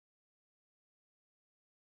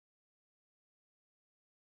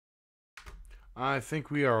I think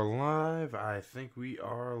we are live. I think we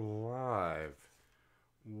are live.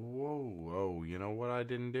 Whoa, whoa. You know what I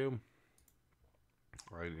didn't do?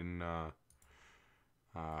 I didn't,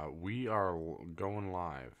 we are going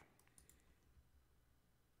live.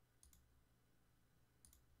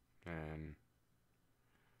 And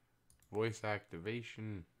voice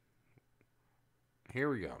activation. Here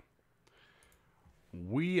we go.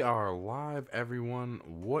 We are live, everyone.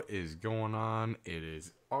 What is going on? It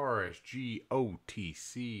is RSG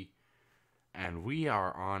OTC. And we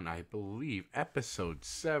are on, I believe, episode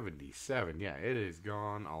 77. Yeah, it has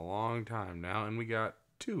gone a long time now. And we got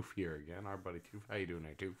Toof here again, our buddy Toof. How you doing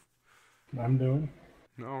there, Toof? I'm doing.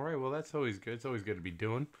 All right, well, that's always good. It's always good to be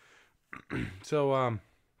doing. So,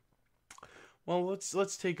 well,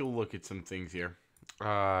 let's take a look at some things here.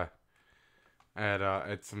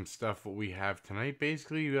 At some stuff what we have tonight.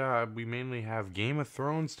 Basically, we mainly have Game of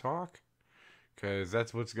Thrones talk, because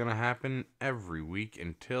that's what's going to happen every week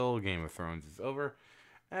until Game of Thrones is over.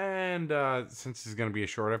 And since it's going to be a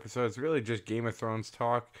short episode, it's really just Game of Thrones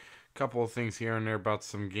talk. A couple of things here and there about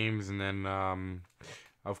some games. And then,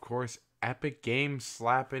 of course, Epic Games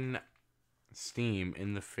slapping Steam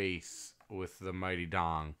in the face with the mighty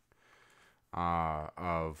dong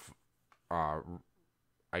of, I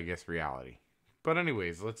guess, reality. But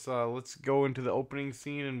anyways, let's go into the opening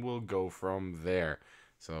scene and we'll go from there.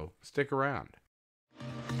 So stick around.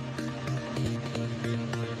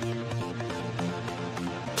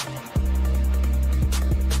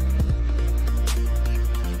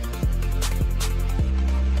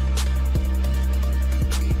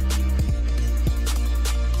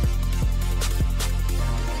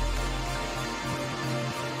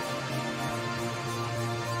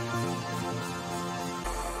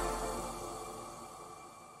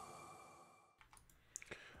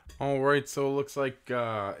 All right, so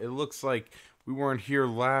it looks like we weren't here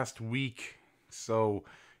last week. So,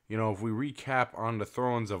 if we recap on the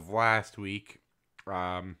Thrones of last week,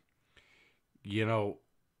 you know,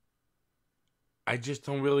 I just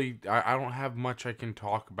don't really, I don't have much I can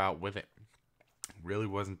talk about with it. It really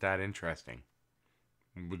wasn't that interesting.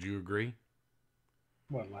 Would you agree?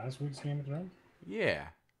 What, last week's Game of Thrones? Yeah.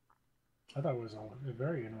 I thought it was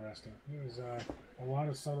very interesting. It was a lot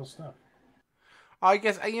of subtle stuff. I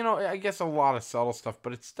guess, I guess a lot of subtle stuff,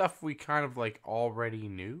 but it's stuff we kind of like already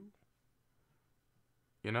knew.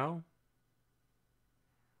 You know?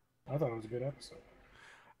 I thought it was a good episode.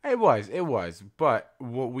 It was. But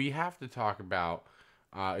what we have to talk about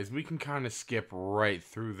is we can kind of skip right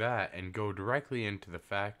through that and go directly into the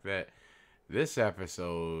fact that this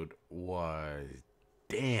episode was,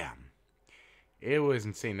 damn, it was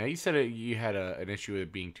insane. Now, you said you had an issue with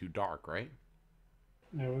it being too dark, right?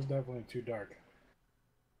 It was definitely too dark.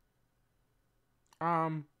 I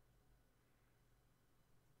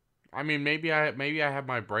mean, maybe I have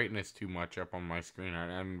my brightness too much up on my screen. I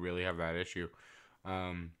didn't really have that issue.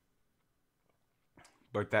 Um,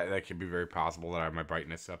 but that could be very possible that I have my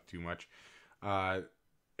brightness up too much.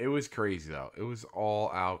 It was crazy though. It was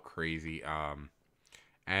all out crazy.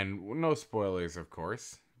 And no spoilers, of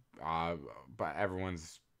course. But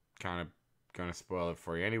everyone's kind of gonna spoil it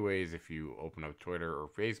for you anyways if you open up Twitter or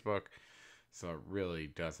Facebook. So it really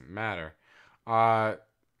doesn't matter. I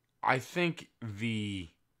think the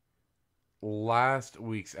last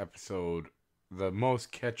week's episode, the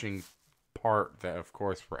most catching part that, of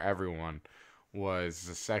course, for everyone was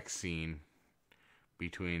the sex scene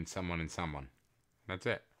between someone and someone. That's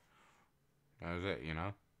it. That was it,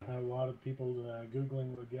 A lot of people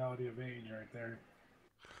Googling legality of age right there.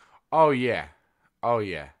 Oh, yeah. Oh,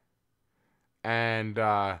 yeah. And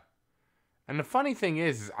the funny thing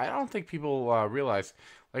is I don't think people realize,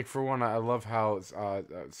 like, for one, I love how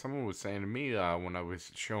someone was saying to me when I was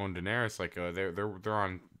showing Daenerys, like,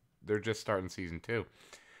 they're just starting season 2.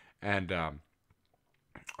 And,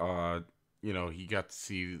 he got to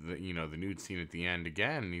see the nude scene at the end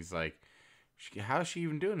again, and he's like, how's she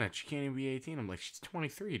even doing that? She can't even be 18. I'm like, she's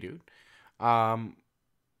 23, dude.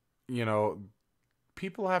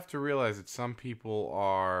 People have to realize that some people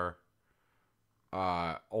are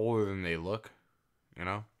older than they look, you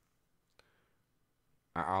know.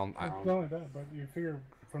 Not only that, but you figure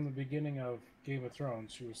from the beginning of Game of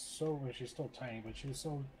Thrones, she's still tiny, but she was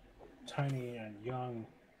so tiny and young,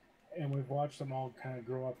 and we've watched them all kind of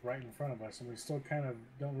grow up right in front of us, and we still kind of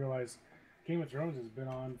don't realize Game of Thrones has been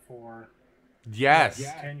on for Yes.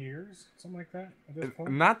 10 years, something like that at this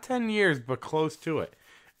point. Not 10 years, but close to it.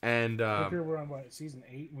 And I figure we're on season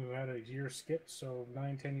 8, and we've had a year skipped, so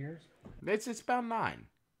 9-10 years. It's about 9.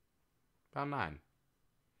 About 9.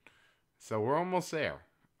 So we're almost there.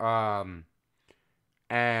 And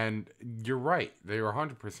you're right. They were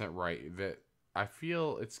 100% right that I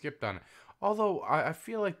feel it skipped on it. Although I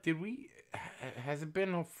feel like has it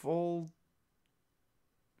been a full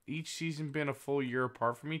each season been a full year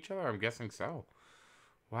apart from each other? I'm guessing so.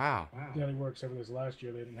 Wow. The only works over this last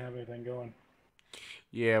year, they didn't have anything going.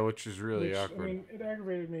 Yeah, which is really Which, I awkward. mean, it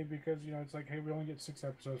aggravated me because, it's like, hey, we only get 6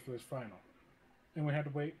 episodes for this final. And we had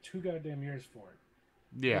to wait 2 goddamn years for it.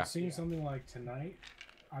 Yeah. But seeing something like tonight,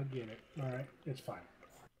 I get it. All right, it's fine.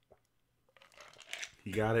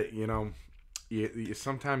 You got it,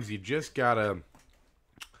 sometimes you just got to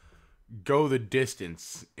go the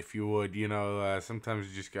distance, if you would, sometimes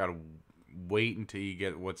you just got to wait until you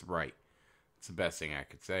get what's right. It's the best thing I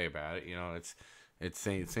could say about it. It's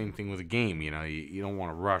same thing with a game. You don't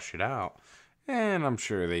want to rush it out, and I'm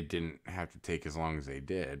sure they didn't have to take as long as they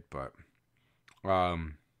did,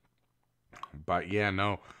 um, but yeah,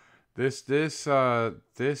 no, this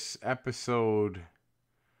episode,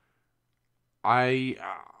 I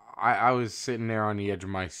I was sitting there on the edge of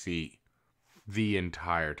my seat the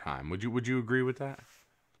entire time. Would you agree with that?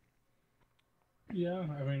 Yeah,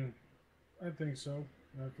 I mean, I think so.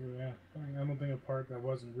 Yeah, I don't think a part that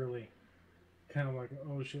wasn't really kind of like,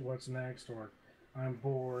 oh shit, what's next? Or I'm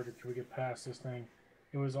bored. Can we get past this thing?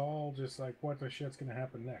 It was all just like, what the shit's gonna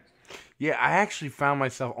happen next? Yeah, I actually found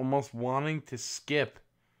myself almost wanting to skip,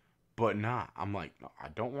 but not. I'm like, no, I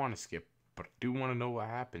don't want to skip, but I do want to know what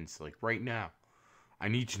happens. Like right now, I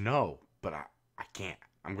need to know, but I can't.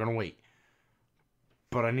 I'm gonna wait,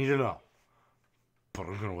 but I need to know, but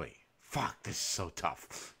I'm gonna wait. Fuck, this is so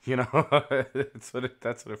tough. That's what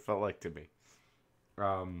it felt like to me.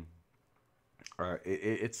 Um,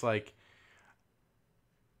 it's like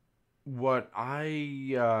what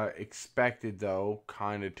I expected, though,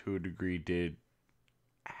 kind of to a degree, did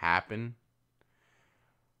happen,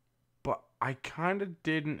 but I kind of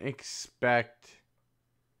didn't expect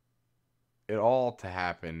it all to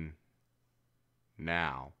happen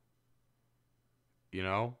now. You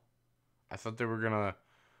know, I thought they were gonna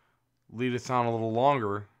lead us on a little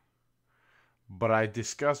longer, but I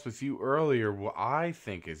discussed with you earlier what I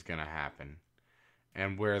think is gonna happen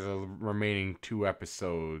and where the remaining 2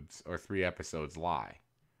 episodes or 3 episodes lie.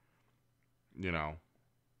 You know,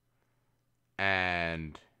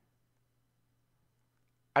 and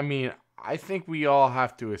I mean, I think we all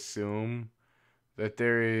have to assume that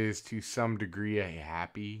there is to some degree a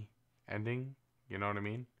happy ending. You know what I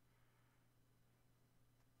mean?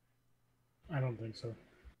 I don't think so.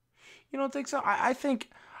 You don't think so? I think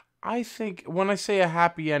when I say a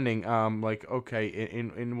happy ending, like okay,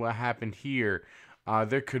 in what happened here,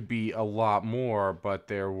 there could be a lot more, but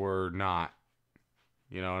there were not.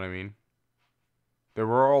 You know what I mean? There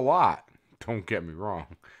were a lot. Don't get me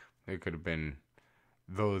wrong. There could have been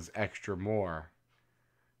those extra more,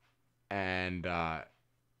 and I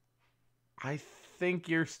think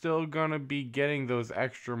you're still gonna be getting those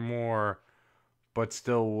extra more, but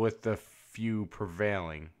still with the few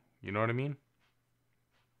prevailing. You know what I mean?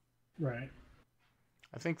 Right.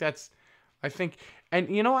 I think that's I think and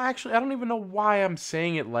actually I don't even know why I'm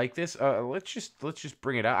saying it like this. Let's just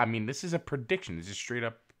bring it out. I mean, this is a prediction. This is straight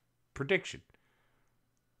up prediction.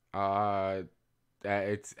 Uh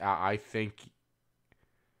it's I think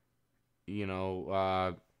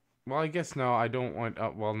well, I guess no, I don't want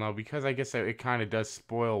well no, because I guess it kind of does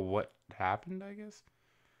spoil what happened, I guess,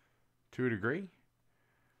 to a degree.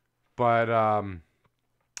 But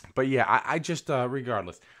yeah, I just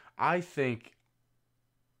regardless, I think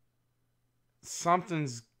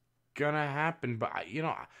something's gonna happen, but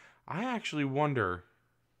I actually wonder.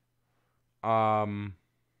 Um,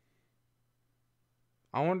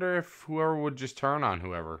 I wonder if whoever would just turn on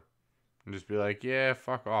whoever and just be like, "Yeah,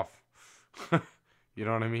 fuck off." You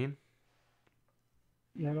know what I mean?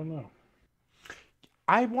 Yeah, I don't know.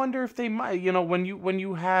 I wonder if they might. When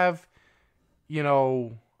you have, you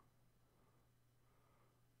know,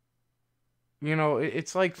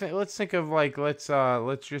 it's like let's think of like let's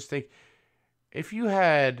just think if you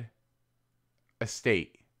had a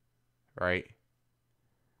state, right?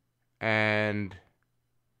 And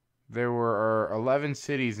there were 11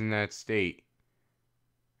 cities in that state,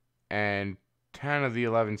 and 10 of the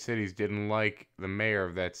 11 cities didn't like the mayor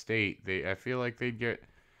of that state. I feel like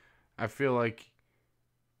I feel like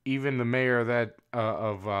even the mayor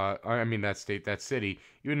of I mean that state, that city,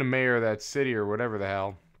 even the mayor of that city or whatever the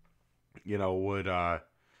hell, would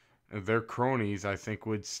their cronies, I think,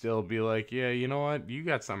 would still be like, yeah, you know what, you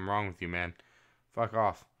got something wrong with you, man. Fuck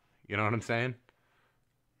off. You know what I'm saying?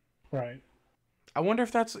 Right. I wonder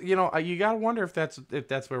if that's you gotta wonder if that's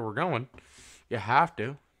where we're going. You have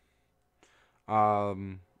to.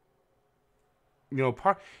 Um,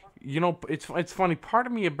 part. It's funny. Part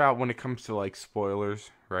of me about when it comes to like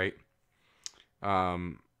spoilers, right?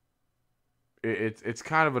 Um, it's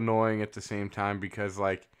kind of annoying at the same time because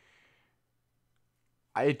like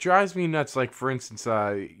it drives me nuts. Like for instance,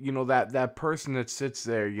 that person that sits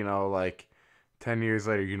there, like 10 years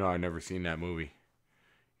later, I never seen that movie.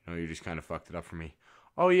 You just kind of fucked it up for me.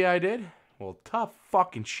 Oh yeah, I did. Well, tough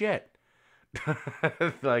fucking shit.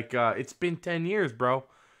 Like it's been 10 years, bro.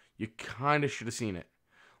 You kind of should have seen it.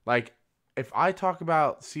 Like if I talk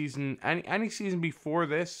about any season before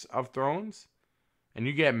this of Thrones, and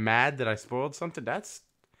you get mad that I spoiled something, that's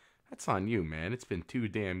on you, man. It's been 2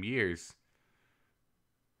 damn years,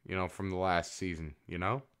 from the last season.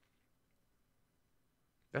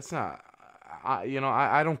 That's not.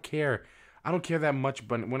 I don't care. I don't care that much.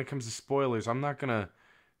 But when it comes to spoilers, I'm not gonna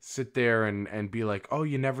sit there and be like, "Oh,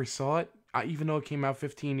 you never saw it," even though it came out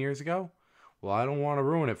 15 years ago. Well, I don't want to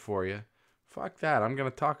ruin it for you. Fuck that. I'm gonna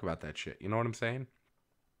talk about that shit. You know what I'm saying?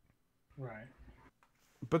 Right.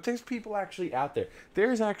 But there's people actually out there.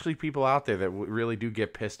 There's actually people out there that really do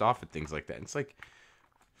get pissed off at things like that. And it's like,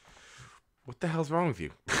 what the hell's wrong with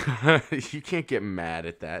you? You can't get mad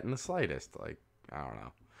at that in the slightest. Like, I don't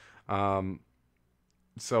know.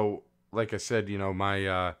 So like I said,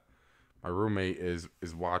 my roommate is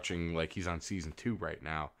watching, like he's on season 2 right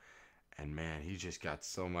now, and man, he just got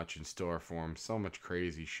so much in store for him, so much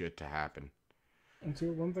crazy shit to happen. And see,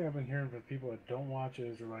 one thing I've been hearing from people that don't watch it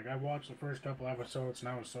is they're like, I watched the first couple episodes and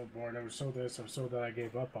I was so bored. I was so this, I was so that I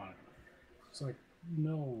gave up on it. It's like,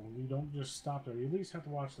 no, you don't just stop there. You at least have to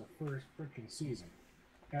watch the first freaking season.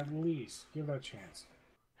 At least give that a chance.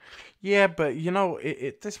 Yeah, but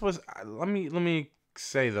this was let me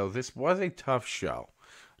say though, this was a tough show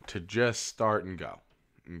to just start and go.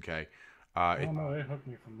 Okay, Oh no, it hooked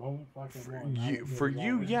me from moment fucking for one.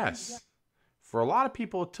 you, yes. For a lot of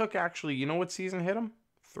people, it took actually. You know what season hit them?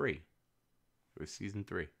 3. It was season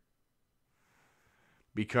 3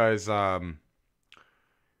 because the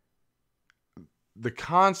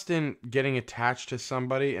constant getting attached to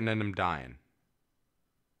somebody and then them dying.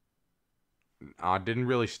 Didn't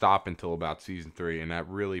really stop until about season 3, and that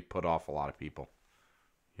really put off a lot of people.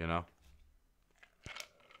 You know?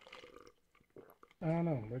 I don't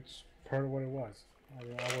know. That's part of what it was. I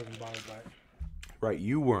wasn't bothered by it. Right,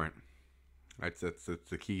 you weren't. That's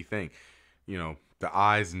the key thing. The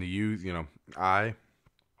I's and the U's. I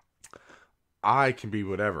can be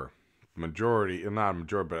whatever. Majority, not a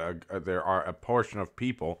majority, but there are a portion of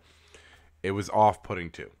people it was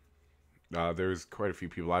off-putting to. There's quite a few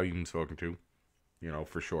people I've even spoken to,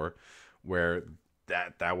 for sure, where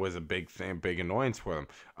that was a big thing, big annoyance for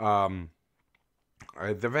them.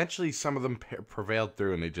 Eventually, some of them prevailed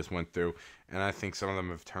through, and they just went through. And I think some of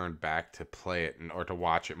them have turned back to play it or to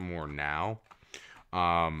watch it more now.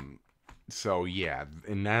 So yeah,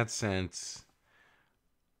 in that sense,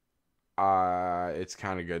 it's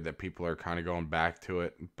kind of good that people are kind of going back to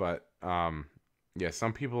it. But yeah,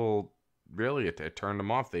 some people really it turned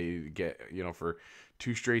them off. They get for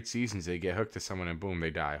 2 straight seasons they get hooked to someone and boom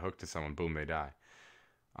they die. Hooked to someone, boom they die.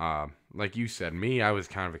 Like you said, I was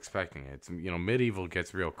kind of expecting it. It's, medieval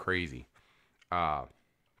gets real crazy. I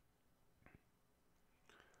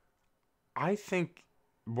think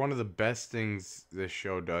one of the best things this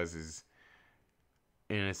show does is,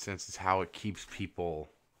 in a sense, is how it keeps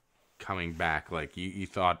people coming back. Like you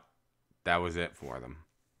thought that was it for them,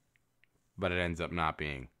 but it ends up not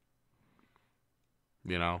being.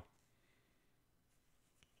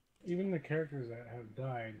 Even the characters that have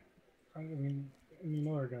died, I mean,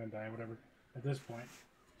 they're gonna die, whatever. At this point,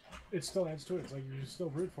 it still adds to it. It's like you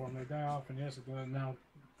still root for them. They die off, and yes, now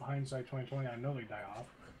hindsight 2020, I know they die off,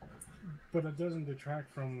 but it doesn't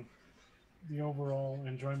detract from the overall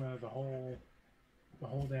enjoyment of the whole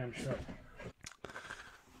damn show.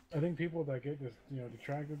 I think people that get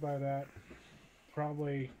detracted by that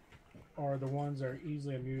probably are the ones that are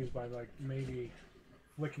easily amused by like maybe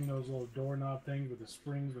flicking those little doorknob things with the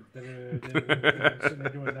springs with sitting there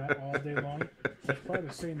doing that all day long. That's probably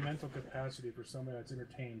the same mental capacity for somebody that's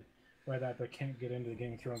entertained by that can't get into the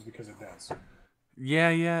Game of Thrones because it does. Yeah.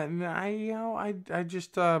 I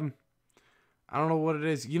just I don't know what it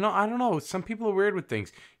is. I don't know. Some people are weird with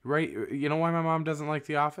things, right? You know why my mom doesn't like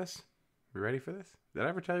The Office? You ready for this? Did I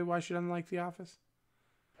ever tell you why she doesn't like The Office?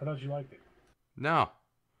 I thought you liked it. No.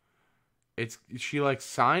 She likes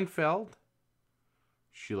Seinfeld.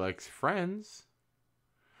 She likes Friends.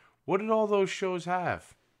 What did all those shows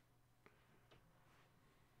have?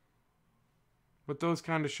 What those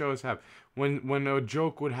kind of shows have? When a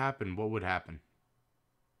joke would happen, what would happen?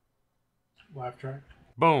 Laugh track.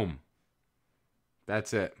 Boom.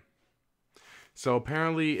 That's it. So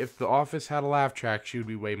apparently, if The Office had a laugh track, she would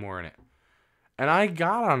be way more in it. And I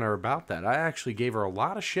got on her about that. I actually gave her a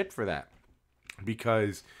lot of shit for that.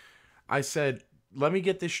 because I said, let me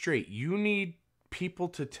get this straight. You need people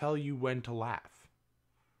to tell you when to laugh.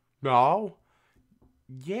 No.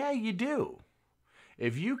 Yeah, you do.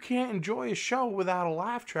 If you can't enjoy a show without a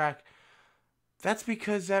laugh track, that's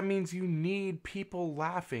because that means you need people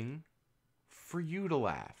laughing for you to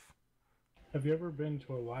laugh. Have you ever been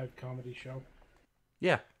to a live comedy show?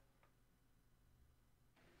 Yeah.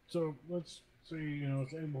 So let's say,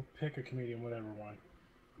 we'll pick a comedian, whatever one.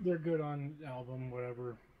 They're good on album,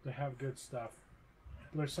 whatever. They have good stuff.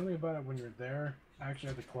 But there's something about it when you're there, actually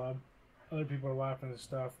at the club. Other people are laughing at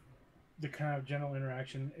stuff. The kind of general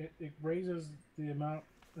interaction, it raises the amount,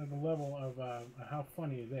 the level of how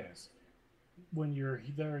funny it is when you're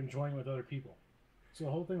there enjoying with other people. So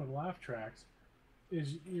the whole thing with laugh tracks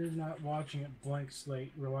is you're not watching it blank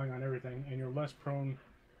slate, relying on everything, and you're less prone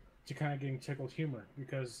to kind of getting tickled humor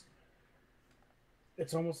because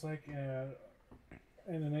it's almost like an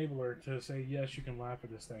enabler to say yes, you can laugh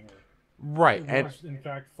at this thing. Right. It was in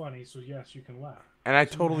fact funny, so yes, you can laugh. And I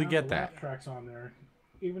so totally get the that. laugh tracks on there,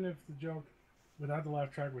 even if the joke without the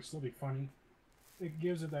laugh track would still be funny, it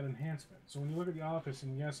gives it that enhancement. So when you look at The Office,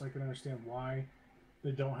 and yes, I can understand why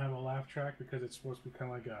they don't have a laugh track because it's supposed to be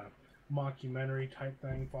kind of like a mockumentary type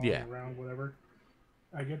thing, following around, whatever.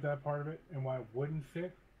 I get that part of it, and why it wouldn't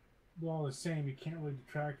fit. But all the same, you can't really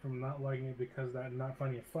detract from not liking it because that, not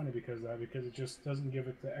finding it funny because of that, because it just doesn't give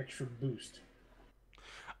it the extra boost.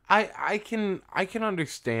 I can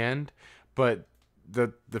understand, but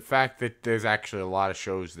the fact that there's actually a lot of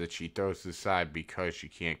shows that she throws aside because she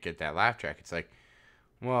can't get that laugh track, it's like,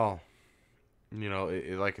 well,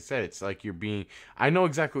 like I said, it's like you're being. I know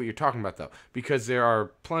exactly what you're talking about though, because there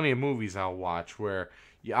are plenty of movies I'll watch where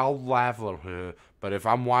I'll laugh a little bit, but if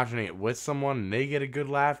I'm watching it with someone and they get a good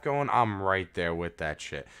laugh going, I'm right there with that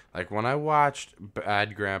shit. Like when I watched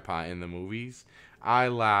Bad Grandpa in the movies, I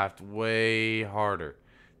laughed way harder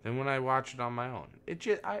than when I watched it on my own. It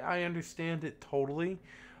just I understand it totally,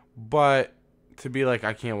 but to be like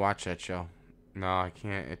I can't watch that show. No, I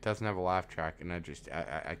can't. It doesn't have a laugh track, and I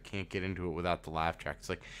can't get into it without the laugh track. It's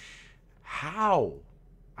like, how?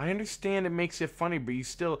 I understand it makes it funny, but you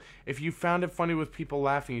still, if you found it funny with people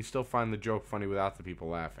laughing, you still find the joke funny without the people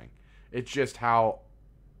laughing. It's just how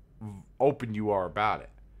open you are about it.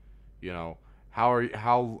 You know, how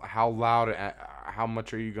loud, how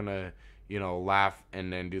much are you gonna, laugh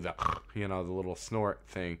and then do the, the little snort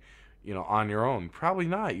thing, on your own? Probably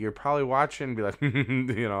not. You're probably watching and be like,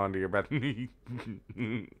 under your breath,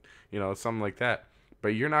 something like that. But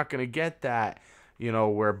you're not gonna get that,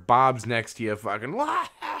 where Bob's next to you, fucking,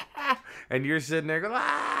 and you're sitting there going,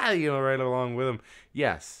 right along with him.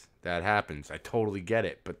 Yes, that happens. I totally get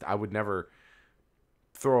it. But I would never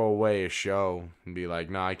throw away a show and be like,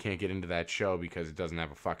 no, I can't get into that show because it doesn't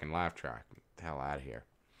have a fucking laugh track. Get the hell out of here.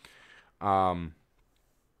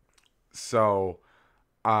 So,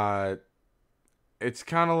 it's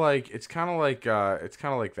kind of like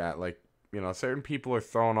that. Like, certain people are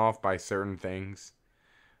thrown off by certain things.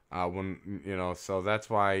 So that's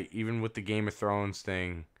why even with the Game of Thrones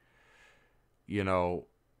thing,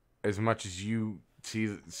 as much as you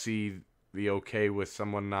see the okay with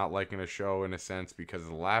someone not liking a show in a sense because of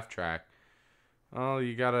the laugh track, well,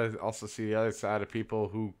 you gotta also see the other side of people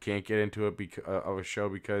who can't get into it of a show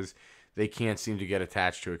because they can't seem to get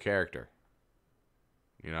attached to a character.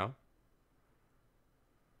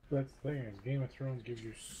 That's the thing is Game of Thrones gives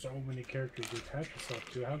you so many characters to attach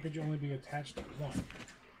yourself to. How could you only be attached to one?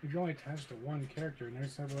 If you're only attached to one character and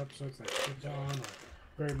there's several episodes that shipped on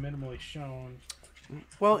or very minimally shown.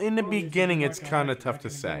 Well, in the beginning, it's kind of tough to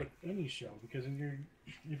say. Any show, because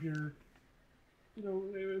if you're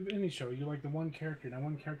any show, you like the one character. Now,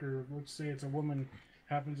 one character, let's say it's a woman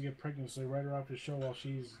happens to get pregnant, so they write her off the show while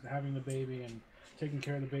she's having the baby and taking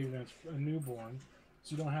care of the baby that's a newborn.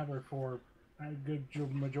 So you don't have her for a good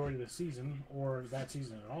majority of the season or that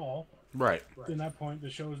season at all. Right. At that point, the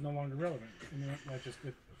show is no longer relevant.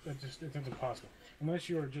 It's impossible. Unless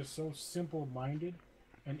you are just so simple-minded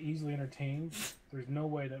and easily entertained, there's no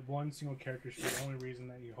way that one single character should be the only reason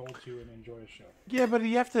that you hold to and enjoy a show. Yeah, but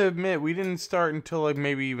you have to admit, we didn't start until like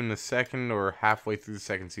maybe even the second or halfway through the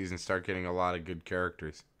second season start getting a lot of good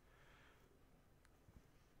characters.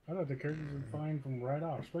 I thought the characters were fine from right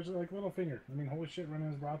off, especially like Littlefinger. I mean, holy shit, running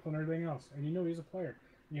his brothel and everything else. And you know he's a player.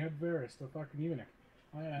 And you had Varys, the fucking eunuch.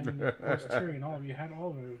 And of course Tyrion, all of you had all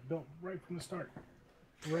of it. It was built right from the start.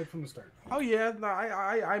 Right from the start. Oh yeah, no,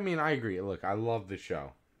 I mean I agree. Look, I love the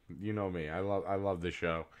show. You know me. I love the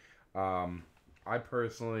show. I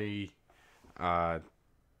personally, there's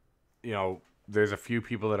a few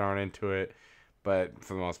people that aren't into it, but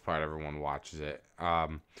for the most part, everyone watches it.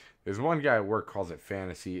 There's one guy at work calls it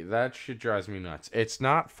fantasy. That shit drives me nuts. It's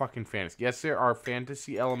not fucking fantasy. Yes, there are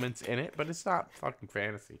fantasy elements in it, but it's not fucking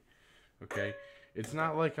fantasy. Okay? It's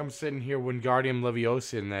not like I'm sitting here Wingardium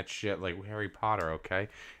Leviosa and that shit like Harry Potter, okay?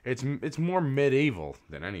 It's more medieval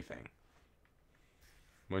than anything.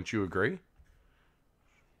 Wouldn't you agree?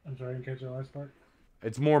 I'm sorry, I didn't catch the last part.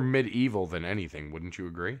 It's more medieval than anything, wouldn't you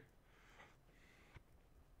agree?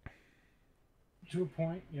 To a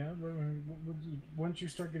point, yeah. But once you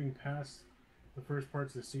start getting past the first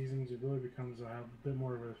parts of the seasons, it really becomes a bit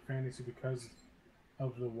more of a fantasy because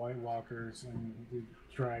of the White Walkers and the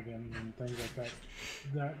dragons and things like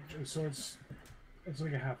that. So it's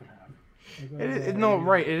like a half and half. No,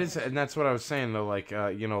 right, it is, and that's what I was saying though. Like,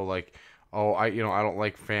 oh, I don't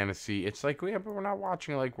like fantasy. It's like, yeah, but we're not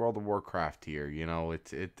watching like World of Warcraft here.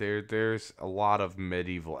 There's a lot of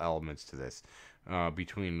medieval elements to this,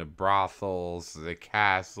 between the brothels, the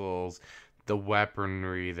castles, the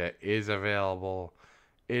weaponry that is available.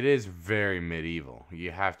 It is very medieval. You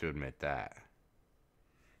have to admit that.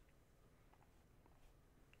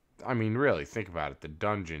 I mean, really, think about it. The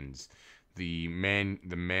dungeons, the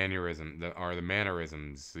mannerisms,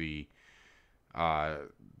 uh,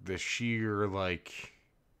 the sheer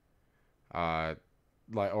uh,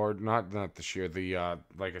 or not the sheer,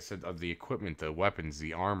 like I said, of the equipment, the weapons,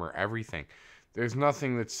 the armor, everything. There's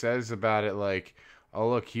nothing that says about it like, oh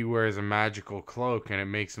look, he wears a magical cloak and it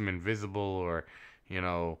makes him invisible, or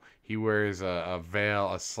he wears a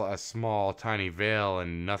veil, a small tiny veil,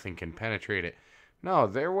 and nothing can penetrate it. No,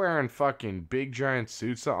 they're wearing fucking big giant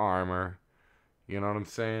suits of armor. You know what I'm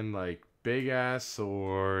saying? Like big ass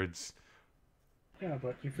swords. Yeah,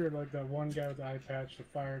 but you feel like that one guy with the eye patch, the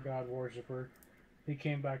fire god worshipper, he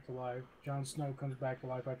came back to life. Jon Snow comes back to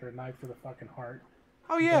life after a knife to the fucking heart.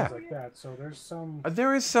 Oh And yeah. things like that. So there's some.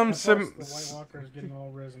 There is some. The White Walkers getting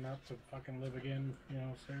all risen up to fucking live again.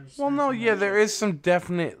 Well, no, yeah, there is some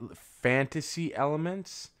definite fantasy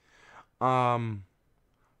elements.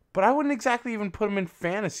 But I wouldn't exactly even put them in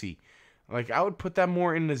fantasy. Like, I would put that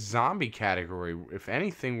more in the zombie category. If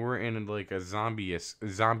anything, we're in like a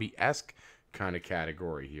zombie-esque kind of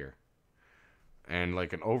category here. And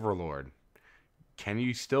like an overlord. Can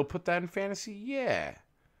you still put that in fantasy? Yeah.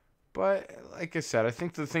 But like I said, I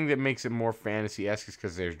think the thing that makes it more fantasy-esque is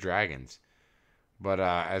because there's dragons. But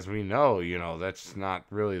as we know, that's not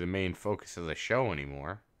really the main focus of the show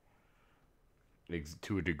anymore.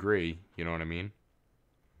 To a degree, you know what I mean?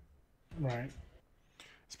 Right.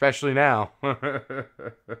 Especially now.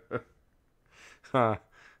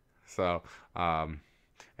 So, and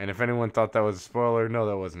if anyone thought that was a spoiler, no,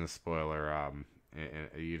 that wasn't a spoiler.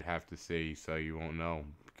 You'd have to see, so you won't know,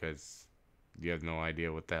 because you have no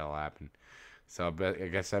idea what the hell happened. So I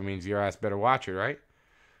guess that means your ass better watch it, right?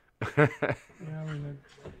 Yeah, I mean,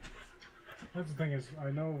 that's the thing is, I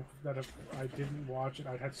know that if I didn't watch it,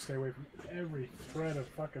 I'd have to stay away from every thread of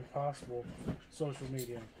fucking possible social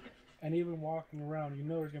media. And even walking around,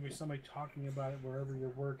 there's going to be somebody talking about it wherever you're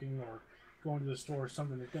working or going to the store or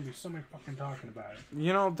something. There's going to be somebody fucking talking about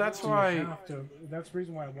it. That's so why... That's the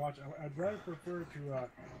reason why I watch it. I'd rather prefer to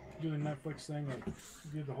do the Netflix thing and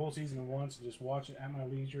do the whole season at once and just watch it at my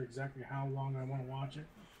leisure, exactly how long I want to watch it.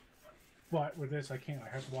 But with this, I can't. I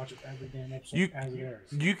have to watch it every damn episode as it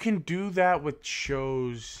airs. You can do that with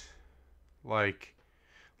shows like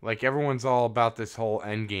everyone's all about this whole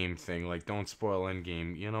Endgame thing. Like, don't spoil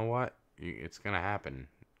Endgame. You know what? It's going to happen.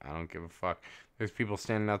 I don't give a fuck. There's people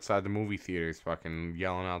standing outside the movie theaters fucking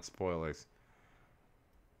yelling out spoilers.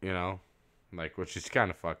 Which is kind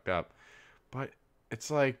of fucked up. But it's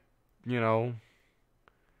like, to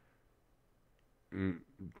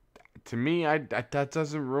me, that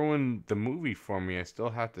doesn't ruin the movie for me. I still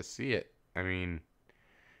have to see it. I mean,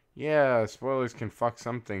 yeah, spoilers can fuck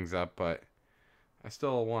some things up, but I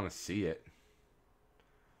still want to see it.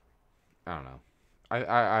 I don't know.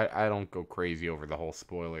 I don't go crazy over the whole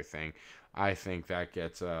spoiler thing. I think that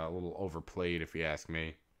gets a little overplayed, if you ask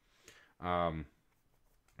me. I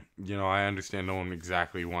understand no one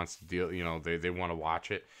exactly wants to deal. They want to watch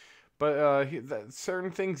it. But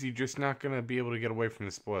certain things you're just not going to be able to get away from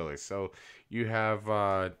the spoilers. So you have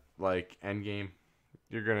like Endgame,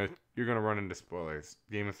 you're going to run into spoilers.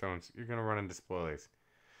 Game of Thrones, you're going to run into spoilers.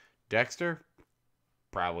 Dexter,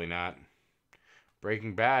 probably not.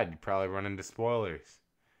 Breaking Bad, you probably run into spoilers.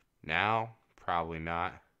 Now, probably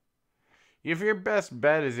not. If your best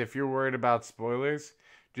bet is if you're worried about spoilers,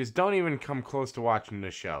 just don't even come close to watching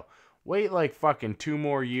the show. Wait like fucking 2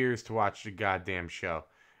 more years to watch the goddamn show.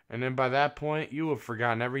 And then by that point, you have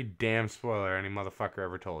forgotten every damn spoiler any motherfucker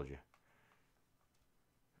ever told you.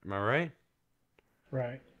 Am I right?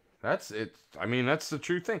 Right. That's it. I mean, that's the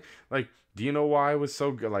true thing. Like, do you know why it was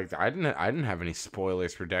so good? Like, I didn't have any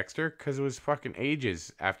spoilers for Dexter because it was fucking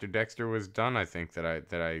ages after Dexter was done. I think that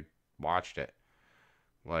I watched it.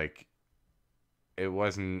 Like, it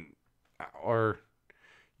wasn't, or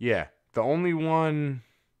yeah, the only one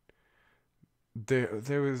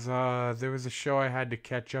there was a show I had to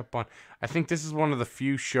catch up on. I think this is one of the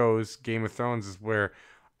few shows, Game of Thrones, is where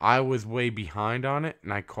I was way behind on it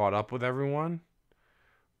and I caught up with everyone,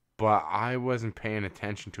 but I wasn't paying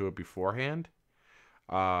attention to it beforehand.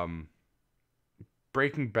 Um,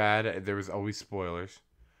 Breaking Bad, there was always spoilers.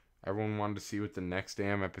 Everyone wanted to see what the next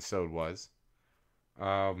damn episode was.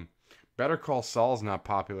 Um, Better Call Saul's not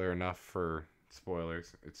popular enough for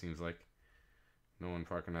spoilers. It seems like no one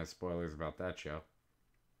fucking has spoilers about that show.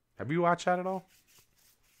 Have you watched that at all?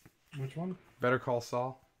 Which one? Better Call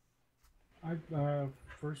Saul. I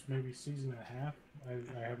first maybe season and a half. I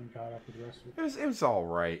haven't caught up with the rest of it. It was all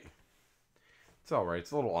right. It's all right.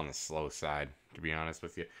 It's a little on the slow side, to be honest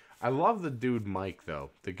with you. I love the dude Mike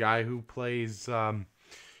though. The guy who plays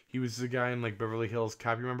he was the guy in like Beverly Hills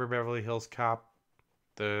Cop. You remember Beverly Hills Cop?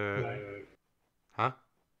 Huh?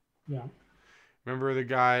 Yeah. Remember the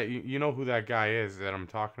guy? You know who that guy is that I'm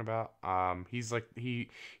talking about? He's like he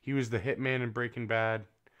was the hitman in Breaking Bad.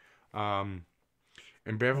 And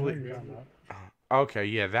Beverly. Okay,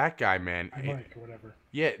 yeah, that guy, man. Mike or whatever.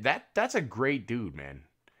 Yeah, that's a great dude, man.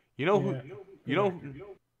 You know who? You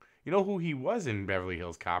know who he was in Beverly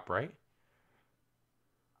Hills Cop, right?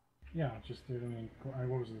 Yeah, just I mean,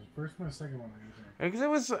 what was it? The first one, or the second one? Because it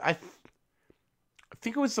was I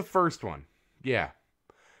think it was the first one. Yeah,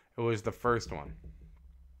 it was the first one.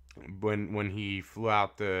 When he flew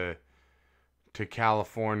out to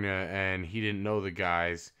California and he didn't know the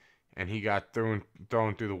guys and he got thrown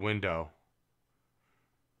through the window.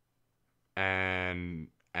 And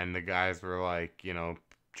the guys were like,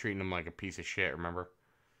 treating him like a piece of shit, remember?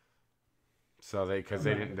 So they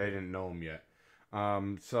didn't know him yet.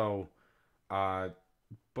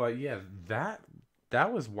 But yeah,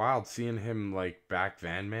 that was wild seeing him like back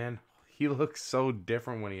then, man. He looked so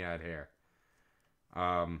different when he had hair.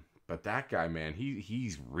 But that guy, man,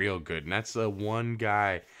 he's real good, and that's the one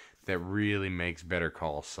guy that really makes Better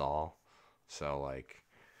Call Saul. So like,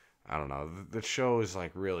 I don't know, the show is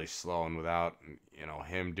like really slow and without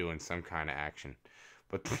him doing some kind of action,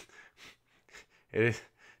 but it is.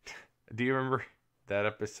 Do you remember that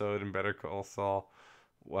episode in Better Call Saul?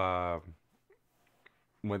 When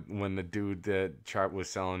the dude that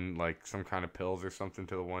was selling like some kind of pills or something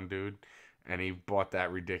to the one dude, and he bought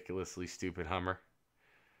that ridiculously stupid Hummer.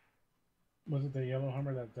 Was it the yellow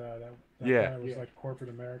Hummer that yeah guy was like corporate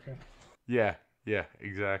America? Yeah,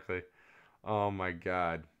 exactly. Oh my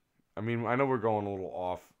God. I mean, I know we're going a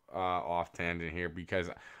little off tangent here because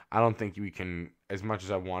I don't think we can, as much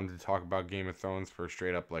as I wanted to talk about Game of Thrones for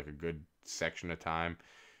straight up like a good section of time,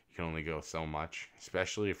 you can only go so much,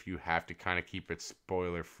 especially if you have to kind of keep it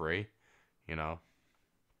spoiler free,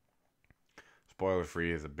 Spoiler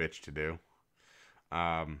free is a bitch to do.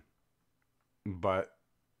 But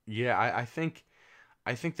yeah, I think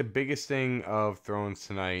the biggest thing of Thrones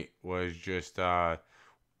tonight was just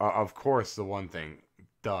of course the one thing,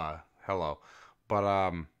 hello, but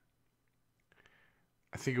I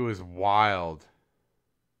think it was wild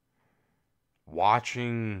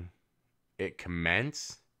watching it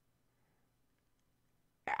commence.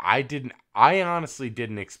 I honestly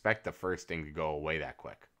didn't expect the first thing to go away that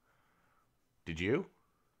quick. Did you?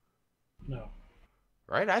 No.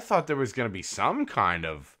 Right? I thought there was going to be some kind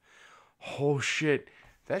of, oh shit.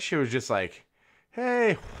 That shit was just like,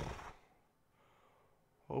 hey,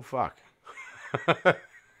 oh fuck.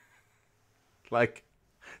 Like,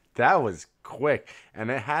 that was quick. And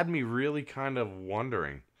it had me really kind of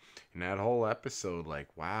wondering in that whole episode, like,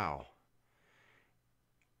 wow,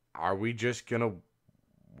 are we just going to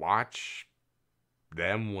watch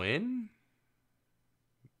them win?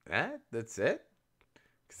 That's it?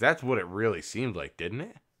 Because that's what it really seemed like, didn't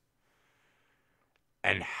it?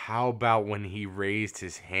 And how about when he raised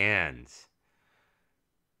his hands?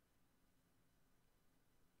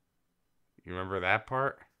 You remember that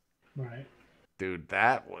part? Right. Dude,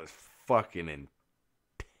 that was fucking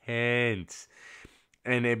intense.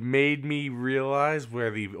 And it made me realize where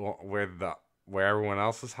everyone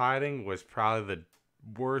else was hiding was probably the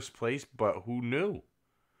worst place, but who knew?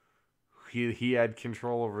 He had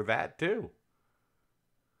control over that too.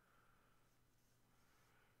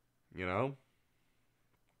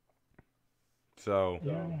 So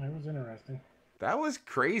yeah, it was interesting. That was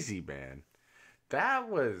crazy, man. That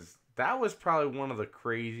was probably one of the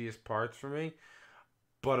craziest parts for me.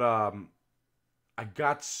 But I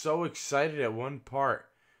got so excited at one part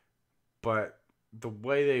but the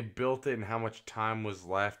way they built it and how much time was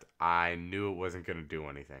left, I knew it wasn't going to do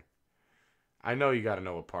anything. I know you got to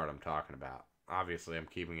know what part I'm talking about. Obviously, I'm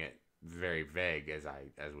keeping it very vague as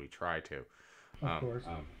we try to. Of course.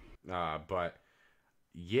 But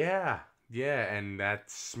yeah, yeah, and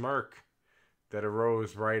that smirk that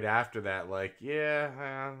arose right after that, like,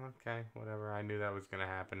 yeah, okay, whatever. I knew that was gonna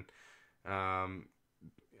happen. Um,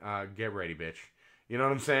 get ready, bitch. You know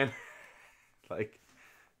what I'm saying? Like,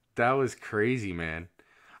 that was crazy, man.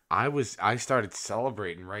 I started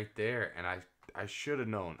celebrating right there, and I should have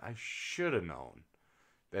known. I should have known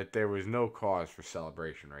that there was no cause for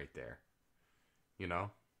celebration right there. You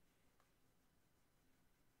know.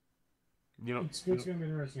 You know. It's going to be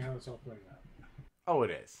interesting how this all plays out. Oh,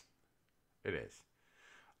 it is. It is.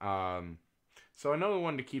 Um, so I know we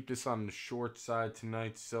wanted to keep this on the short side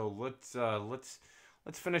tonight. So let's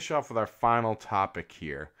finish off with our final topic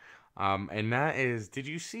here, and that is: did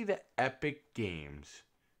you see the Epic Games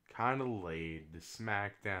kind of laid the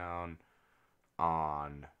smackdown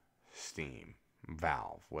on Steam,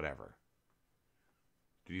 Valve, whatever?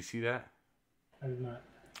 Did you see that? I did not.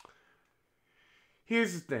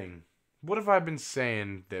 Here's the thing. What have I been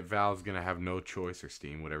saying that Valve's going to have no choice, or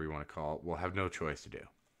Steam, whatever you want to call it, will have no choice to do?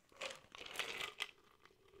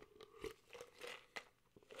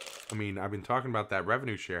 I mean, I've been talking about that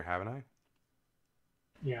revenue share, haven't I?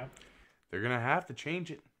 Yeah. They're going to have to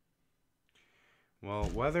change it. Well,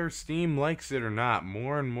 whether Steam likes it or not,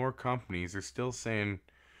 more and more companies are still saying,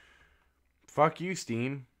 fuck you,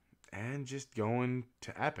 Steam, and just going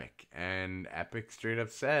to Epic. And Epic straight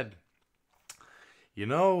up said, you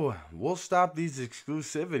know, we'll stop these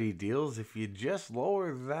exclusivity deals if you just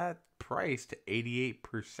lower that price to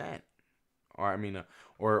 88%.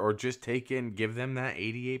 Or just give them that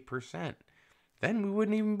 88%. Then we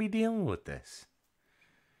wouldn't even be dealing with this.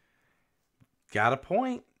 Got a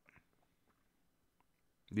point.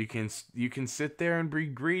 You can sit there and be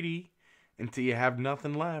greedy until you have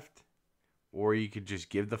nothing left. Or you could just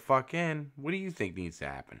give the fuck in. What do you think needs to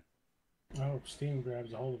happen? I hope Steam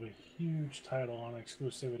grabs a hold of a huge title on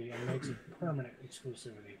exclusivity and makes it permanent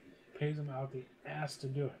exclusivity. Pays them out the ass to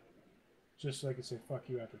do it. Just so I can say, fuck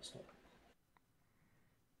you, Epic Store.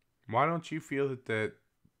 Why don't you feel that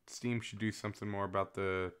Steam should do something more about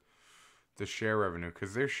the share revenue?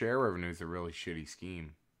 Because their share revenue is a really shitty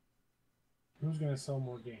scheme. Who's going to sell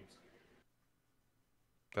more games?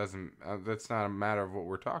 That's not a matter of what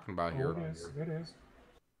we're talking about here. It is. It is.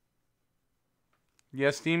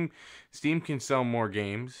 Yeah, Steam can sell more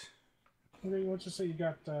games. Let's just say you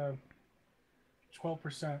got 12%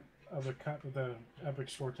 of the cut of the Epic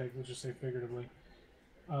Store take, let's just say figuratively,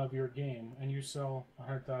 of your game, and you sell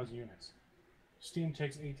 100,000 units. Steam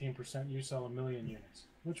takes 18%, you sell 1 million units.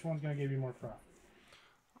 Which one's going to give you more profit?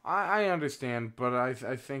 I understand, but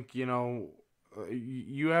I think, you know,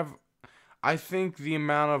 you have... I think the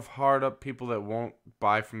amount of hard up people that won't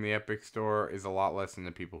buy from the Epic Store is a lot less than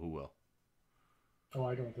the people who will. Oh,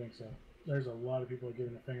 I don't think so. There's a lot of people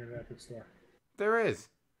giving a finger to Epic Store. There is.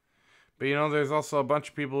 But, you know, there's also a bunch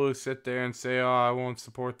of people who sit there and say, oh, I won't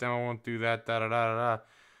support them, I won't do that, da-da-da-da-da.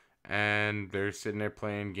 And they're sitting there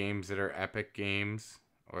playing games that are Epic games.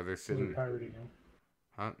 Or they're sitting... pirating them.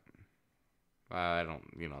 Huh? I don't...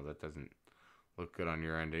 You know, that doesn't look good on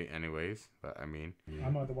your end anyways. But, I mean...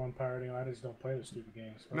 I'm not the one pirating. I just don't play the stupid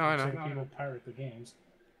games. No, I know. People pirate the games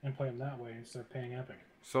and play them that way instead of paying Epic.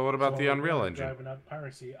 So what about the Unreal Engine? Driving up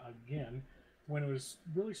piracy again when it was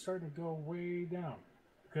really starting to go way down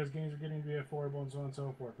because games are getting to be affordable and so on and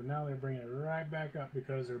so forth. But now they're bringing it right back up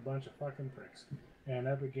because they're a bunch of fucking pricks. And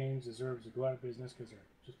Epic Games deserves to go out of business because they're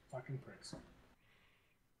just fucking pricks.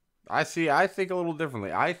 I think a little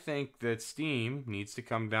differently. I think that Steam needs to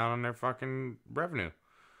come down on their fucking revenue.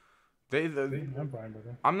 I'm fine with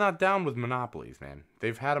it. I'm not down with monopolies, man.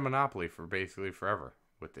 They've had a monopoly for basically forever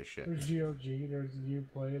with this shit. There's GOG, there's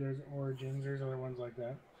Uplay, there's Origins, there's other ones like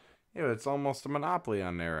that. Yeah, but it's almost a monopoly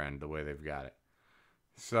on their end, the way they've got it.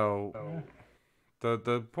 So,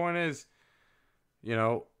 the point is, you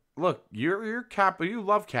know, look, you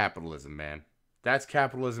love capitalism, man. That's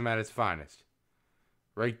capitalism at its finest.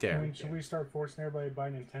 Right there. I mean, should we start forcing everybody to buy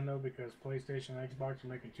Nintendo because PlayStation and Xbox are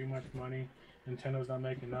making too much money? Nintendo's not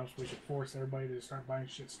making enough, so we should force everybody to start buying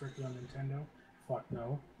shit strictly on Nintendo? Fuck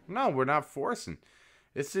no. No, we're not forcing.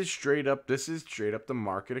 This is straight up the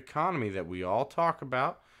market economy that we all talk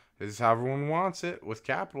about. This is how everyone wants it with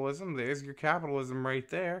capitalism. There's your capitalism right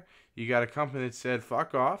there. You got a company that said,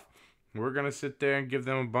 fuck off. We're going to sit there and give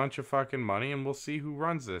them a bunch of fucking money and we'll see who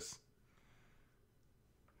runs this.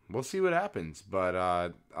 We'll see what happens. But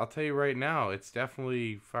I'll tell you right now, it's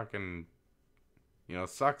definitely fucking, you know,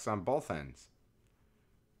 sucks on both ends.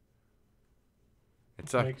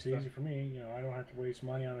 It's a Makes it easy for me. You know, I don't have to waste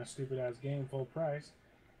money on a stupid ass game full price.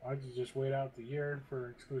 I could just wait out the year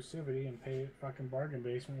for exclusivity and pay it fucking bargain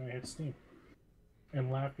basement when I hit Steam.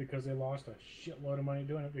 And laugh because they lost a shitload of money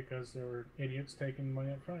doing it because there were idiots taking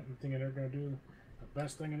money up front and thinking they're going to do the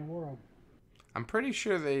best thing in the world. I'm pretty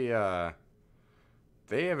sure they have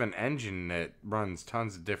an engine that runs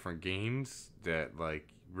tons of different games that, like,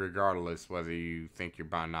 regardless whether you think you're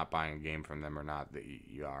not buying a game from them or not, that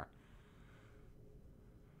you are.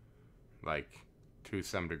 Like, to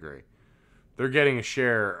some degree. They're getting a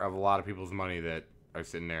share of a lot of people's money that are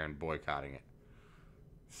sitting there and boycotting it.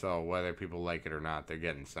 So whether people like it or not, they're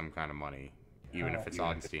getting some kind of money, even if it's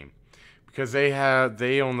on Steam. Because they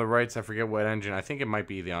own the rights. I forget what engine. I think it might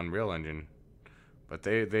be the Unreal Engine, but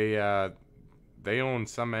they own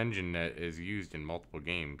some engine that is used in multiple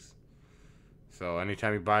games. So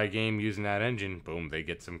anytime you buy a game using that engine, boom, they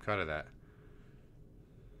get some cut of that.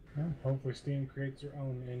 Well, hopefully Steam creates their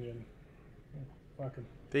own engine. Fucking.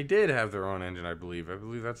 They did have their own engine, I believe. I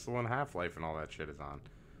believe that's the one Half-Life and all that shit is on.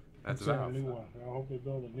 That's a new one. I hope they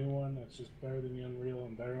build a new one that's just better than the Unreal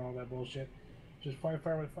and better than all that bullshit. Just fight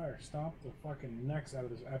fire with fire. Stomp the fucking necks out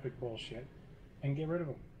of this epic bullshit and get rid of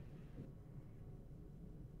them.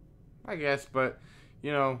 I guess, but,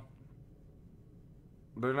 you know,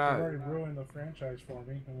 they're not. They've already ruined the franchise for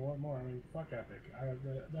me, and what more? I mean, fuck Epic.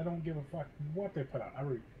 I don't give a fuck what they put out. I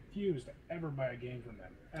refuse to ever buy a game from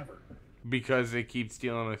them, ever. Because they keep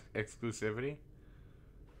stealing exclusivity?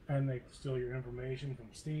 And they steal your information from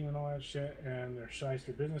Steam and all that shit, and they're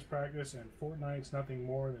shyster business practice, and Fortnite's nothing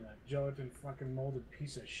more than a gelatin fucking molded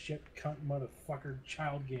piece of shit cunt motherfucker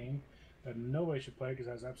child game that nobody should play because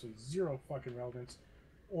it has absolutely zero fucking relevance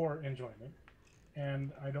or enjoyment.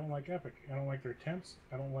 And I don't like Epic. I don't like their attempts.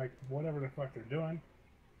 I don't like whatever the fuck they're doing.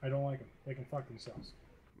 I don't like them. They can fuck themselves.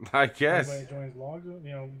 I guess. Anybody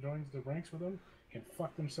joins joins the ranks with them can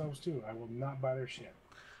fuck themselves too. I will not buy their shit.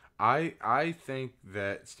 I think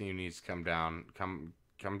that Steam needs to come down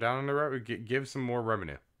on the road, give some more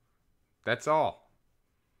revenue. That's all.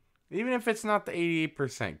 Even if it's not the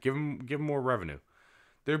 88%, give them more revenue.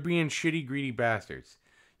 They're being shitty, greedy bastards.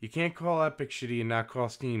 You can't call Epic shitty and not call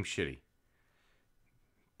Steam shitty.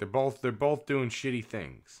 They're both doing shitty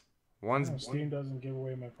things. Steam doesn't give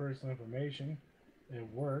away my personal information. It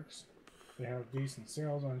works. They have decent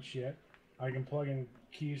sales on shit. I can plug in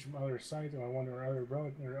keys from other sites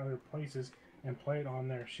or other places and play it on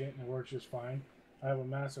their shit, and it works just fine. I have a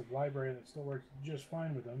massive library that still works just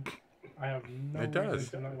fine with them. I have no reason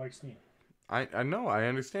to not like Steam. I know, I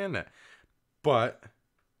understand that. But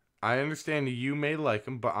I understand that you may like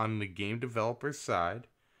them, but on the game developer's side,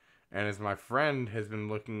 and as my friend has been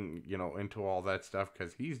looking, into all that stuff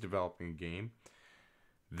because he's developing a game,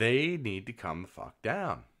 they need to come the fuck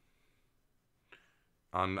down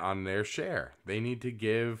on their share. They need to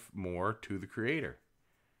give more to the creator.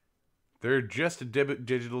 They're just a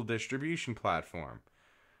digital distribution platform.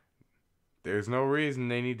 There's no reason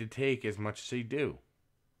they need to take as much as they do.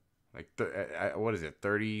 Like, what is it,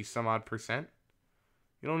 30 some odd %?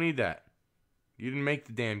 You don't need that. You didn't make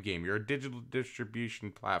the damn game. You're a digital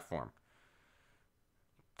distribution platform.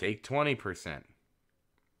 Take 20%.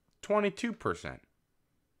 22%.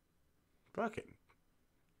 Fuck it.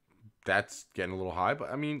 That's getting a little high, but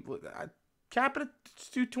I mean, cap it at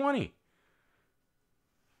 220.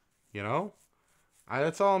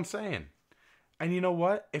 That's all I'm saying. And you know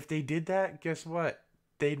what? If they did that, guess what?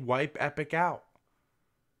 They'd wipe Epic out.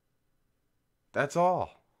 That's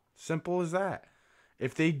all. Simple as that.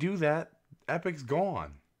 If they do that, Epic's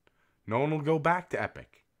gone. No one will go back to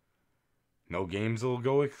Epic. No games will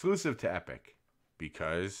go exclusive to Epic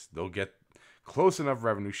because they'll get close enough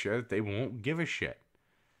revenue share that they won't give a shit.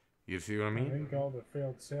 You see what I mean? I think all the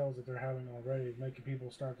failed sales that they're having already is making people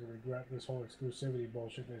start to regret this whole exclusivity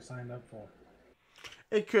bullshit they signed up for.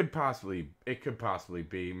 It could possibly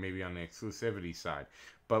be maybe on the exclusivity side.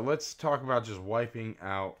 But let's talk about just wiping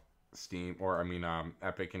out Steam,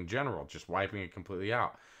 Epic in general, just wiping it completely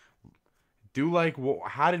out.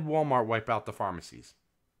 How did Walmart wipe out the pharmacies?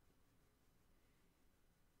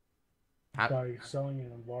 By selling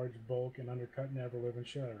in large bulk and undercutting every living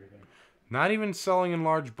share everything. Not even selling in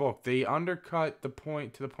large bulk. They undercut to the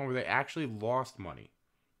point where they actually lost money.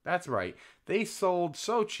 That's right. They sold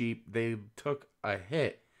so cheap, they took a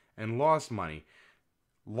hit and lost money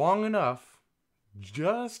long enough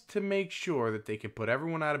just to make sure that they could put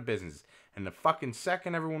everyone out of business. And the fucking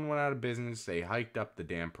second everyone went out of business, they hiked up the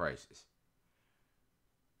damn prices.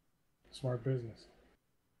 Smart business.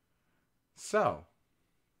 So,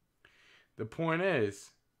 the point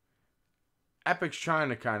is, Epic's trying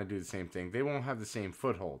to kind of do the same thing. They won't have the same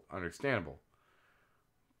foothold. Understandable.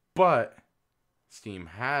 But Steam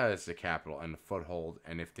has the capital and the foothold,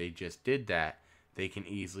 and if they just did that, they can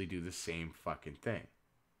easily do the same fucking thing.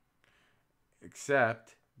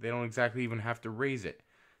 Except they don't exactly even have to raise it.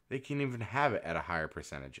 They can even have it at a higher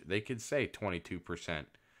percentage. They could say 22%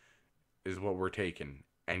 is what we're taking.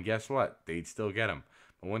 And guess what? They'd still get them.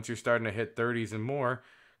 But once you're starting to hit 30s and more,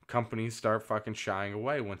 companies start fucking shying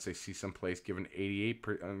away once they see some place giving 88,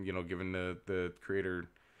 giving the creator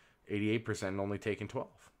 88% and only taking 12.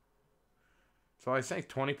 So I say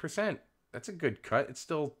 20%. That's a good cut. It's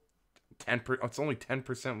still 10%. It's only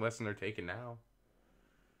 10% less than they're taking now.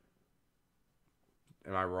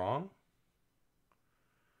 Am I wrong?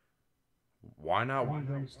 Why not? I don't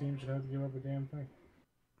think Steam should have to give up a damn thing.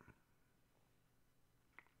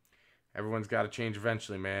 Everyone's got to change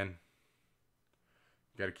eventually, man.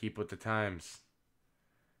 You got to keep with the times.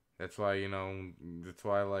 That's why,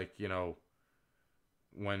 like,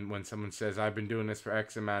 when someone says, I've been doing this for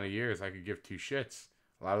X amount of years, I could give two shits.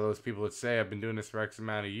 A lot of those people that say, I've been doing this for X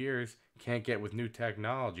amount of years, can't get with new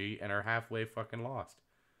technology and are halfway fucking lost.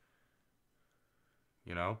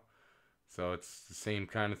 So it's the same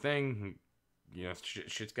kind of thing.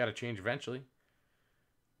 Shit's got to change eventually.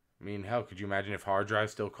 I mean, hell, could you imagine if hard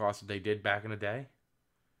drives still cost what they did back in the day?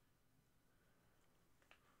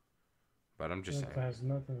 But I'm just saying. That has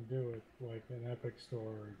nothing to do with like an Epic store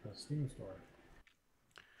or the Steam store.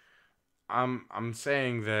 I'm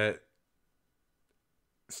saying that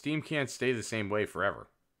Steam can't stay the same way forever.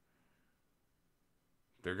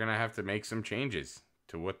 They're gonna have to make some changes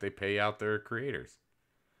to what they pay out their creators.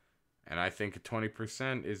 And I think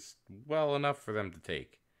 20% is well enough for them to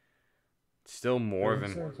take. Still more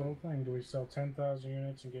than... That's the whole thing. Do we sell 10,000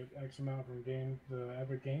 units and get X amount from the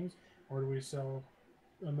Epic Games? Or do we sell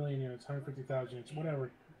 1 million units, 150,000 units,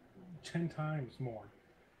 whatever, 10 times more,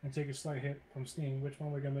 and take a slight hit from Steam? Which one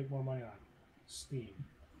are we going to make more money on? Steam.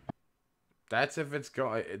 That's if it's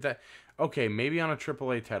going... Okay, maybe on a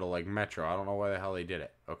AAA title like Metro. I don't know why the hell they did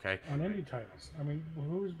it, okay? On indie titles. I mean,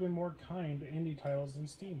 who's been more kind to indie titles than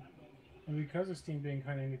Steam? And because of Steam being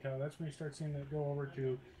kind of indie title, that's when you start seeing it go over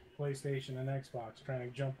to PlayStation and Xbox trying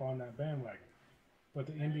to jump on that bandwagon. But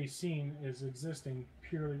the indie scene is existing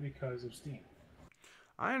purely because of Steam.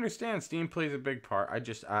 I understand Steam plays a big part. I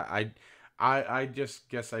just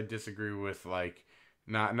guess I disagree with like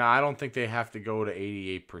I don't think they have to go to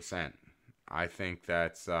 88%. I think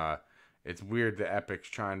that's it's weird that Epic's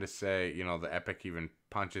trying to say, the Epic even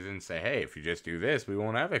punches in and say, hey, if you just do this, we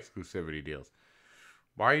won't have exclusivity deals.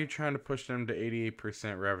 Why are you trying to push them to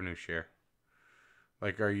 88% revenue share?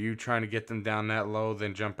 Like, are you trying to get them down that low,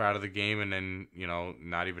 then jump out of the game and then,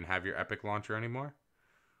 not even have your Epic launcher anymore?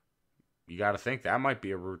 You got to think that might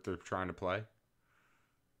be a route they're trying to play.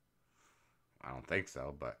 I don't think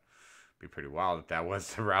so, but it'd be pretty wild if that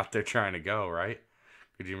was the route they're trying to go, right?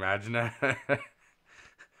 Could you imagine that?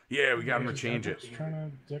 Yeah, we got them to change it. Trying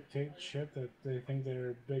to dictate shit that they think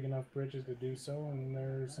they're big enough bridges to do so, and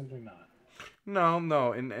they're simply not.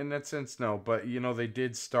 No. In that sense, no. But, they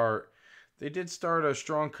did start a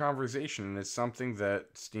strong conversation, and it's something that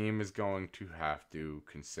Steam is going to have to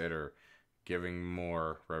consider giving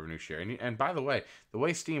more revenue share. And by the way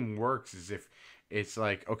Steam works is if it's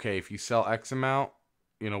like, okay, if you sell X amount,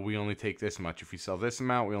 we only take this much. If you sell this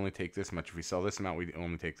amount, we only take this much. If you sell this amount, we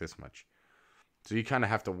only take this much. So you kind of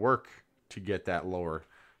have to work to get that lower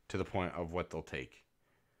to the point of what they'll take.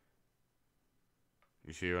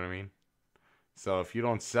 You see what I mean? So if you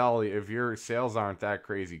don't sell, if your sales aren't that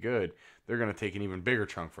crazy good, they're going to take an even bigger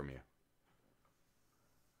chunk from you.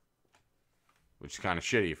 Which is kind of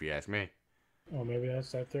shitty if you ask me. Well, maybe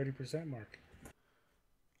that's that 30% mark.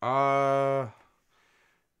 I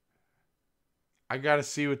got to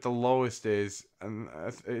see what the lowest is. And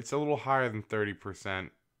it's a little higher than 30%.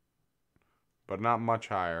 But not much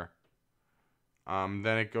higher. Then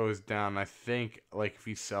it goes down, I think, like if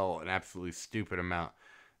you sell an absolutely stupid amount,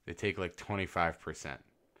 they take like 25%.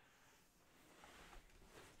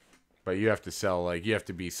 But you have to sell, you have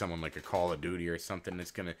to be someone like a Call of Duty or something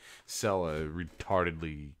that's going to sell a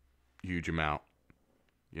retardedly huge amount,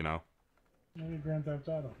 Maybe Grand Theft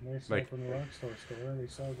Auto. They sell from the Rockstar store, they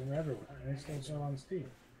sell them everywhere, and they still sell on Steam.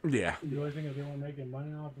 Yeah. The only thing, if they weren't making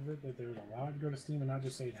money off of it, that they were allowed to go to Steam and not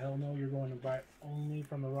just say, hell no, you're going to buy it only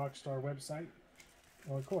from the Rockstar website.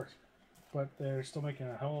 Well, of course. But they're still making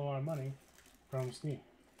a hell of a lot of money from Steam.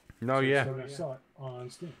 No, so yeah. They're going to sell it on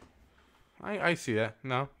Steam. I see that.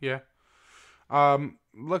 No, yeah.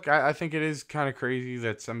 Look, I think it is kind of crazy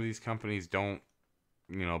that some of these companies don't,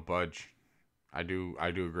 budge. I do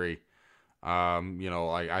agree.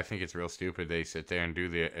 I think it's real stupid they sit there and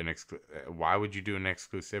do why would you do an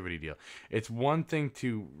exclusivity deal? It's one thing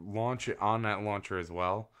to launch it on that launcher as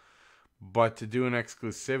well, But to do an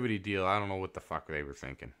exclusivity deal, I don't know what the fuck they were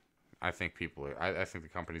thinking. I think I think the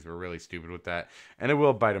companies were really stupid with that, and it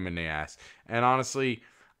will bite them in the ass. And honestly,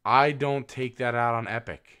 I don't take that out on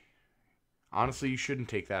Epic. Honestly, you shouldn't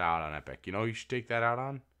take that out on Epic. You know who you should take that out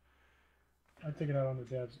on? I'd take it out on the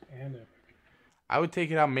devs and Epic. I would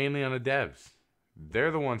take it out mainly on the devs.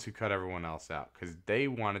 They're the ones who cut everyone else out because they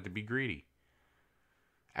wanted to be greedy.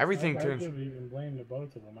 Everything I turns. would even blame the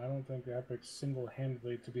both of them. I don't think Epic's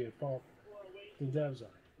single-handedly to be at fault. The devs are.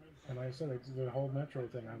 And like I said, the whole Metro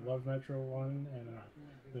thing. I love Metro 1 and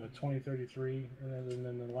the 2033 and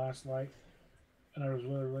then the last light. And I was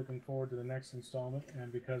really looking forward to the next installment.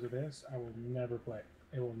 And because of this, I will never play it.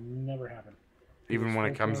 It will never happen. Even when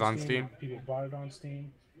it comes on Steam? People bought it on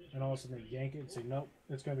Steam. And all of a sudden they yank it and say, nope,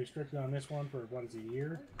 it's going to be strictly on this one for, what is it, a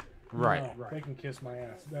year? Right. No, they can kiss my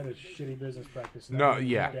ass. That is shitty business practice. No,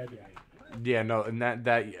 yeah. Yeah, no, and that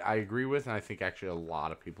I agree with, and I think actually a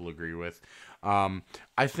lot of people agree with. I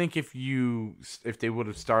think if they would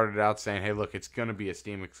have started out saying, "Hey, look, it's gonna be a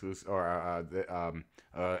Steam exclusive or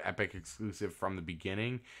Epic exclusive from the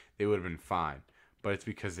beginning," they would have been fine. But it's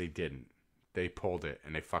because they didn't. They pulled it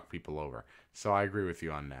and they fucked people over. So I agree with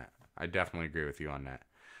you on that. I definitely agree with you on that.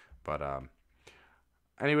 But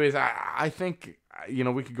anyways, I think,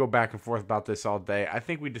 we could go back and forth about this all day. I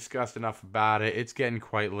think we discussed enough about it. It's getting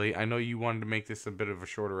quite late. I know you wanted to make this a bit of a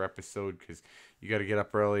shorter episode because you got to get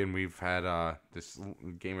up early, and we've had this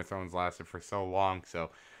Game of Thrones lasted for so long.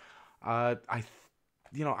 So I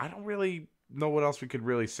don't really know what else we could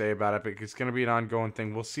really say about Epic. It's going to be an ongoing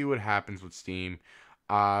thing. We'll see what happens with Steam.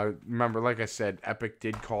 Remember, like I said, Epic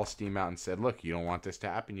did call Steam out and said, look, you don't want this to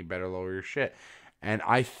happen. You better lower your shit. And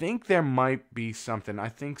I think there might be something. I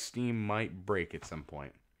think Steam might break at some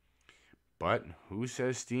point. But who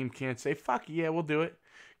says Steam can't say, fuck yeah, we'll do it.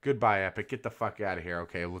 Goodbye, Epic. Get the fuck out of here.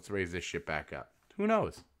 Okay, let's raise this shit back up. Who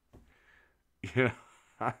knows?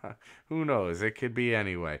 Who knows? It could be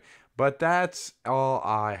anyway. But that's all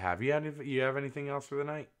I have. You have anything else for the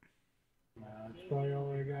night? That's probably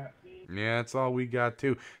all I got. Yeah, that's all we got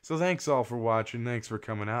too. So thanks all for watching. Thanks for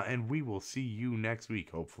coming out. And we will see you next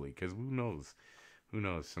week, hopefully. Because who knows? Who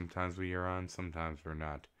knows? Sometimes we are on, sometimes we're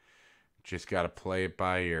not. Just got to play it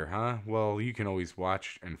by ear, huh? Well, you can always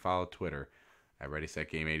watch and follow Twitter at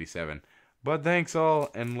ReadySetGame87. But thanks all,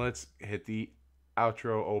 and let's hit the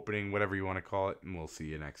outro, opening, whatever you want to call it, and we'll see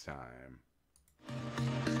you next time.